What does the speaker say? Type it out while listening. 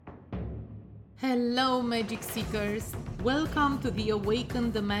Hello, Magic Seekers! Welcome to the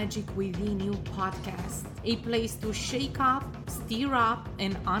Awaken the Magic Within You podcast, a place to shake up, stir up,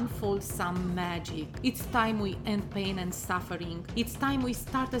 and unfold some magic. It's time we end pain and suffering. It's time we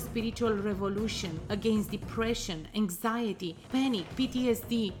start a spiritual revolution against depression, anxiety, panic,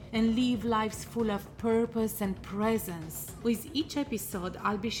 PTSD, and live lives full of purpose and presence. With each episode,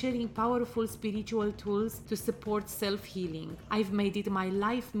 I'll be sharing powerful spiritual tools to support self-healing. I've made it my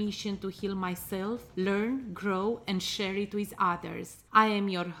life mission to heal myself, learn, grow, and share it with others. I am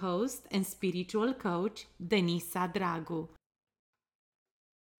your host and spiritual coach, Denisa Dragu.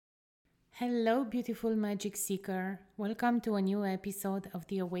 Hello, beautiful magic seeker. Welcome to a new episode of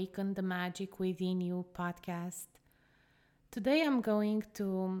the Awaken the Magic Within You podcast. Today I'm going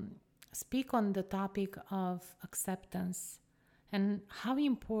to speak on the topic of acceptance and how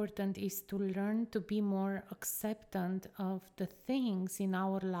important it is to learn to be more acceptant of the things in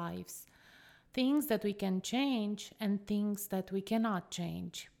our lives, things that we can change and things that we cannot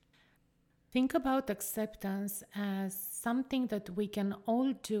change. Think about acceptance as something that we can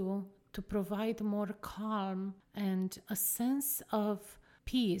all do to provide more calm and a sense of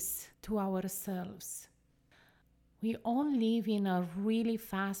peace to ourselves. We all live in a really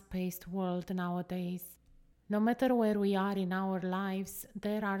fast-paced world nowadays. No matter where we are in our lives,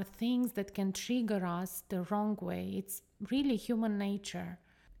 there are things that can trigger us the wrong way. It's really human nature.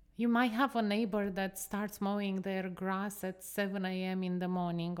 You might have a neighbor that starts mowing their grass at 7 a.m. in the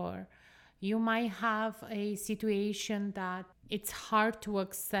morning, or you might have a situation that it's hard to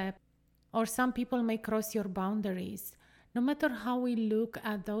accept, or some people may cross your boundaries. No matter how we look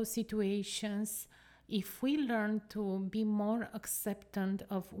at those situations, if we learn to be more acceptant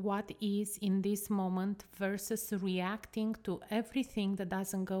of what is in this moment versus reacting to everything that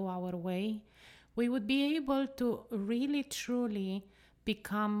doesn't go our way, we would be able to really truly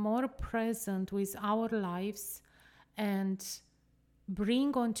become more present with our lives and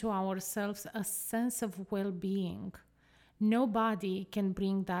bring onto ourselves a sense of well-being. Nobody can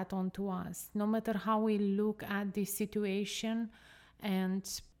bring that onto us, no matter how we look at this situation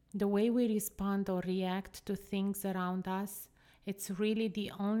and the way we respond or react to things around us. It's really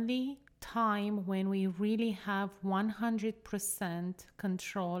the only time when we really have 100%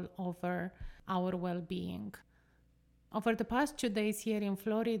 control over our well-being. Over the past 2 days here in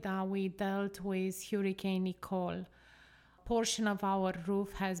Florida, we dealt with Hurricane Nicole. A portion of our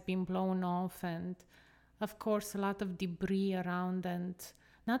roof has been blown off, and of course a lot of debris around and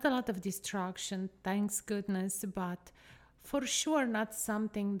not a lot of destruction, thanks goodness, but for sure not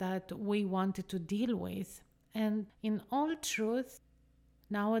something that we wanted to deal with. And in all truth,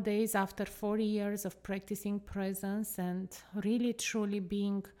 nowadays, after 40 years of practicing presence and really truly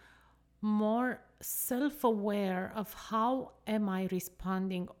being more self-aware of how am I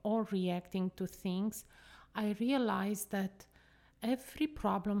responding or reacting to things, I realized that every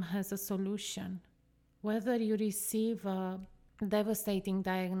problem has a solution. Whether you receive a devastating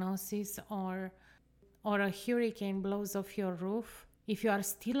diagnosis or a hurricane blows off your roof, if you are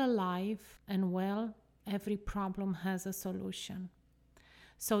still alive and well, every problem has a solution.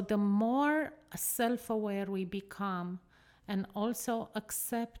 So the more self-aware we become and also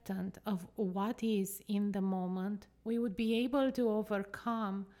acceptant of what is in the moment, we would be able to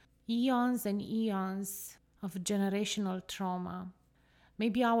overcome eons and eons of generational trauma.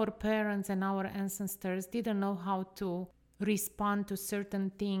 Maybe our parents and our ancestors didn't know how to respond to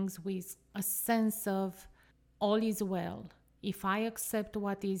certain things with a sense of all is well. If I accept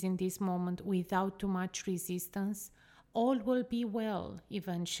what is in this moment without too much resistance, all will be well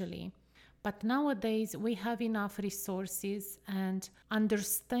eventually. But nowadays we have enough resources and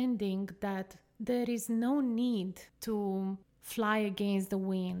understanding that there is no need to fly against the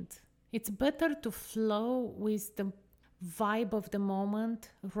wind. It's better to flow with the vibe of the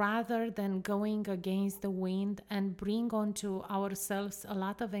moment rather than going against the wind and bring onto ourselves a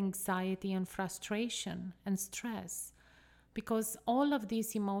lot of anxiety and frustration and stress, because all of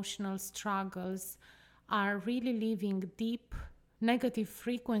these emotional struggles are really leaving deep negative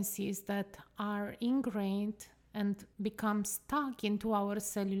frequencies that are ingrained and become stuck into our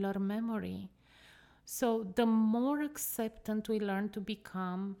cellular memory. So the more acceptant we learn to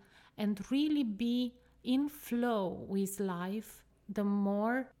become and really be in flow with life, the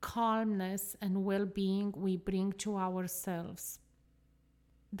more calmness and well-being we bring to ourselves.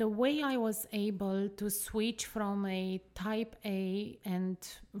 The way I was able to switch from a type A and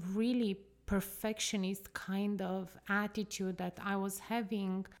really perfectionist kind of attitude that I was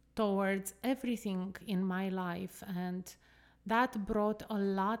having towards everything in my life and That brought a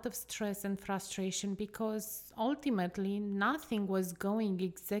lot of stress and frustration because ultimately nothing was going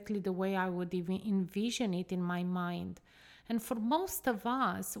exactly the way I would even envision it in my mind. And for most of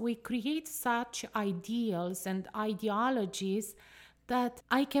us, we create such ideals and ideologies that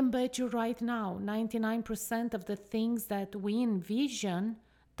I can bet you right now 99% of the things that we envision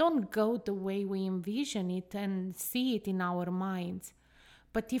don't go the way we envision it and see it in our minds.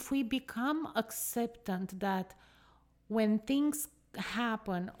 But if we become acceptant that when things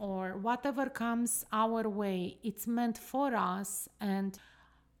happen or whatever comes our way, it's meant for us, and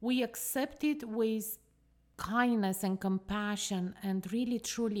we accept it with kindness and compassion and really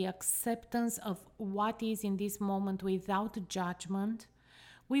truly acceptance of what is in this moment without judgment,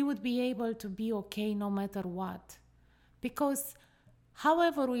 we would be able to be okay no matter what. Because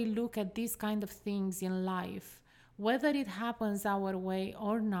however we look at these kind of things in life, whether it happens our way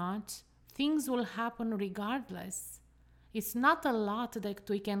or not, things will happen regardless. It's not a lot that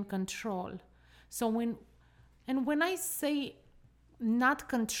we can control. So when I say not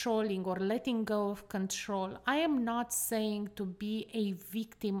controlling or letting go of control, I am not saying to be a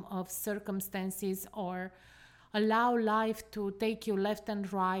victim of circumstances or allow life to take you left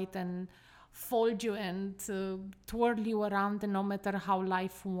and right and fold you and twirl you around no matter how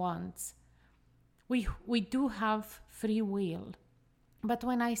life wants. We do have free will. But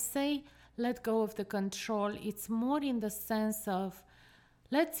when I say let go of the control, it's more in the sense of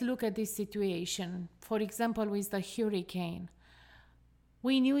let's look at this situation. For example, with the hurricane.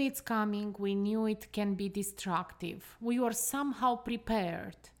 We knew it's coming, we knew it can be destructive. We were somehow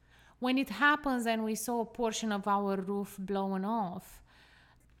prepared. When it happens and we saw a portion of our roof blown off,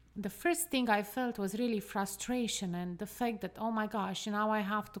 the first thing I felt was really frustration and the fact that, oh my gosh, now I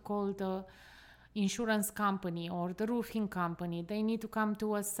have to call the insurance company or the roofing company. They need to come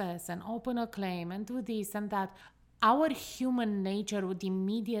to assess and open a claim and do this and that. Our human nature would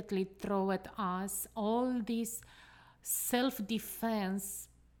immediately throw at us all these self-defense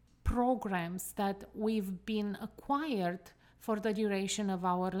programs that we've been acquired for the duration of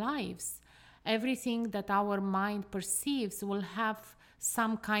our lives. Everything that our mind perceives will have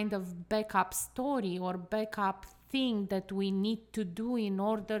some kind of backup story or backup thing that we need to do in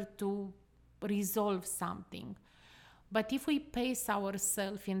order to resolve something. But if we pace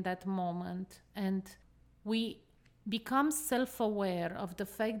ourselves in that moment and we become self-aware of the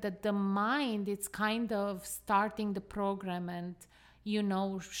fact that the mind is kind of starting the program and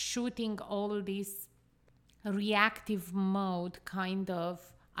shooting all these reactive mode kind of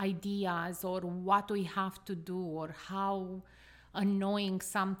ideas or what we have to do or how annoying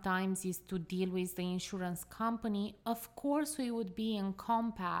sometimes is to deal with the insurance company, of course we would be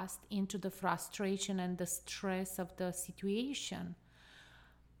encompassed into the frustration and the stress of the situation.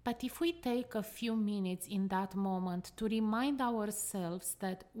 But if we take a few minutes in that moment to remind ourselves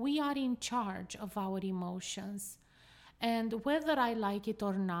that we are in charge of our emotions, and whether I like it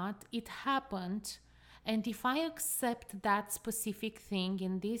or not, it happened. And if I accept that specific thing,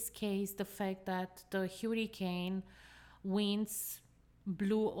 in this case, the fact that the hurricane winds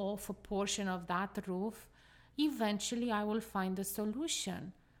blew off a portion of that roof, eventually I will find a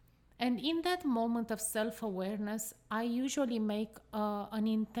solution. And in that moment of self-awareness, I usually make an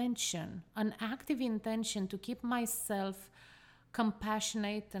intention, an active intention to keep myself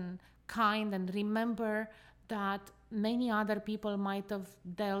compassionate and kind and remember that many other people might have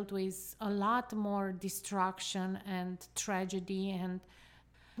dealt with a lot more destruction and tragedy, and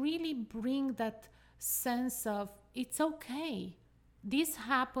really bring that sense of it's okay. This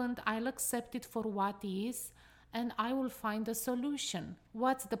happened, I'll accept it for what is, and I will find a solution.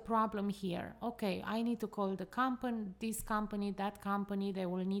 What's the problem here? Okay, I need to call the company, this company, that company, they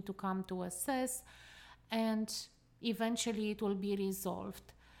will need to come to assess, and eventually it will be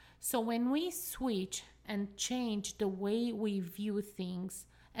resolved. So when we switch and change the way we view things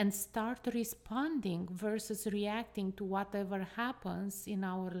and start responding versus reacting to whatever happens in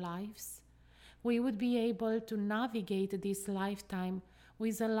our lives, we would be able to navigate this lifetime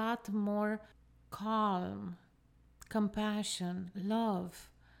with a lot more calm, compassion, love,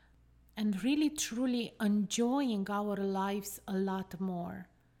 and really truly enjoying our lives a lot more.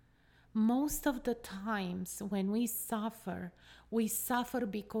 Most of the times when we suffer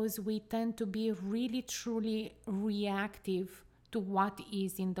because we tend to be really truly reactive to what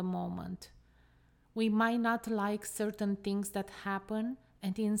is in the moment. We might not like certain things that happen,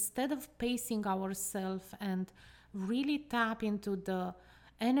 and instead of pacing ourselves and really tap into the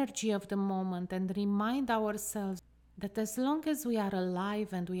energy of the moment and remind ourselves that as long as we are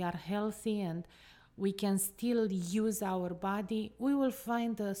alive and we are healthy and we can still use our body, we will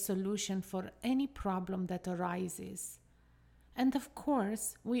find a solution for any problem that arises. And of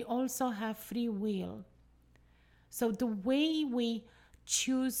course, we also have free will. So the way we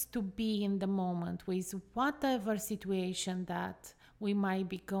choose to be in the moment with whatever situation that we might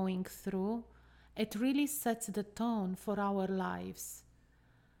be going through, it really sets the tone for our lives.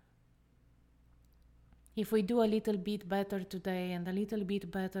 If we do a little bit better today and a little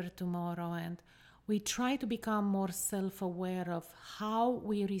bit better tomorrow, and we try to become more self aware of how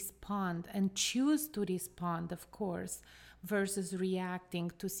we respond and choose to respond, of course, versus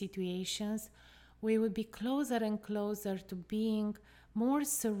reacting to situations, we would be closer and closer to being more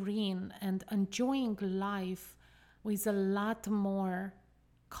serene and enjoying life with a lot more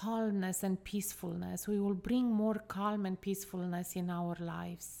calmness and peacefulness. We will bring more calm and peacefulness in our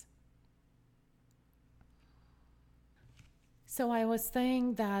lives. So I was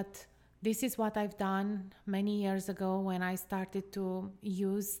saying that this is what I've done many years ago when I started to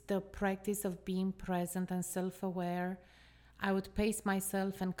use the practice of being present and self-aware. I would pace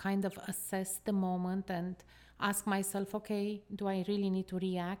myself and kind of assess the moment and ask myself, okay, do I really need to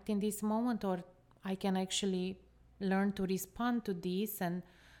react in this moment, or I can actually learn to respond to this, and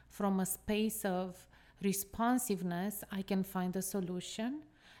from a space of responsiveness, I can find a solution.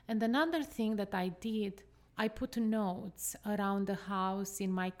 And another thing that I did, I put notes around the house,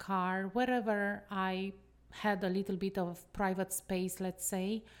 in my car, wherever I had a little bit of private space, let's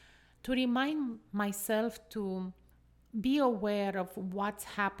say, to remind myself to be aware of what's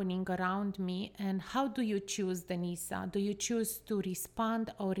happening around me. And how do you choose, Denisa? Do you choose to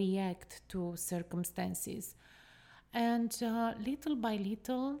respond or react to circumstances? And little by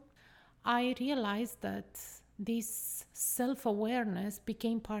little, I realized that this self-awareness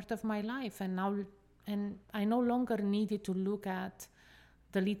became part of my life, and I no longer needed to look at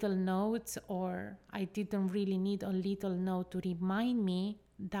the little notes, or I didn't really need a little note to remind me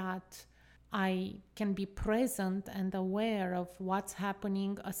that I can be present and aware of what's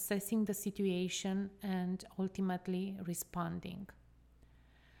happening, assessing the situation, and ultimately responding.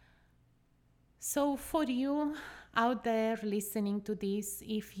 So for you out there listening to this,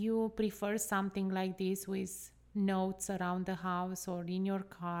 if you prefer something like this with notes around the house or in your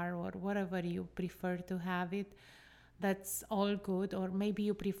car or wherever you prefer to have it, that's all good. Or maybe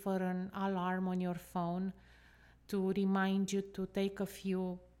you prefer an alarm on your phone to remind you to take a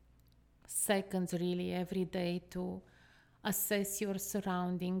few seconds really every day to assess your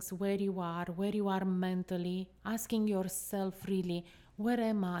surroundings, where you are mentally, asking yourself really, where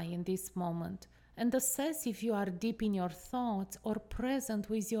am I in this moment? And assess if you are deep in your thoughts or present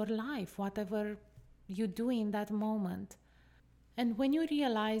with your life, whatever you do in that moment. And when you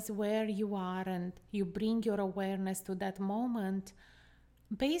realize where you are and you bring your awareness to that moment,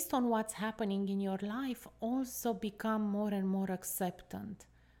 based on what's happening in your life, also become more and more acceptant.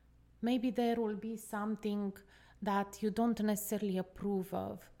 Maybe there will be something that you don't necessarily approve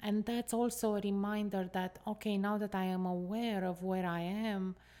of. And that's also a reminder that, okay, now that I am aware of where I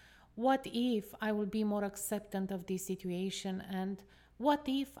am, what if I will be more acceptant of this situation? And what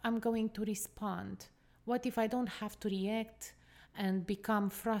if I'm going to respond? What if I don't have to react and become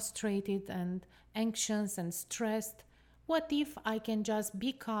frustrated and anxious and stressed? What if I can just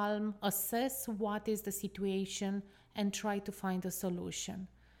be calm, assess what is the situation, and try to find a solution?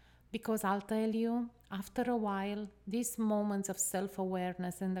 Because I'll tell you, after a while, these moments of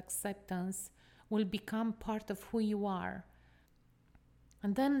self-awareness and acceptance will become part of who you are.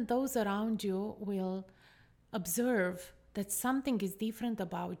 And then those around you will observe that something is different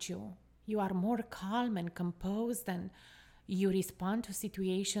about you. You are more calm and composed, and you respond to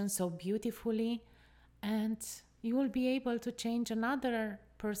situations so beautifully, and you will be able to change another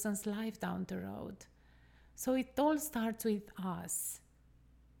person's life down the road. So it all starts with us.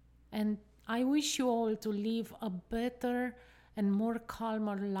 And I wish you all to live a better and more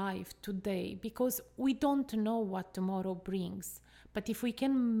calmer life today, because we don't know what tomorrow brings. But if we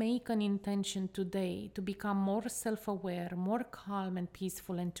can make an intention today to become more self-aware, more calm and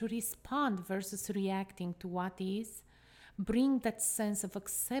peaceful, and to respond versus reacting to what is, bring that sense of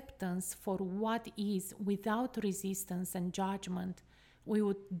acceptance for what is without resistance and judgment, we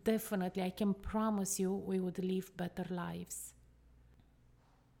would definitely, I can promise you, we would live better lives.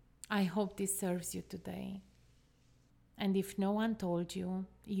 I hope this serves you today. And if no one told you,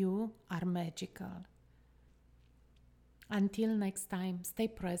 you are magical. Until next time, stay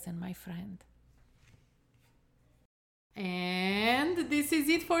present, my friend. And this is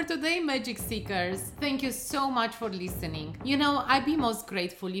it for today, Magic Seekers. Thank you so much for listening. You know, I'd be most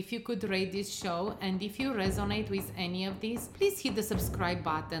grateful if you could rate this show, and if you resonate with any of these, please hit the subscribe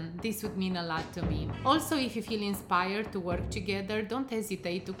button. This would mean a lot to me. Also, if you feel inspired to work together, don't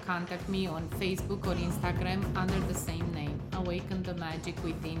hesitate to contact me on Facebook or Instagram under the same name, Awaken the Magic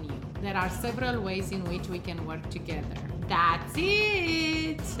Within You. There are several ways in which we can work together. That's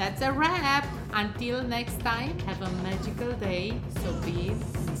it! That's a wrap! Until next time, have a magical day. So be it,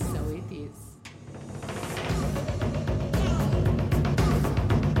 and so it is.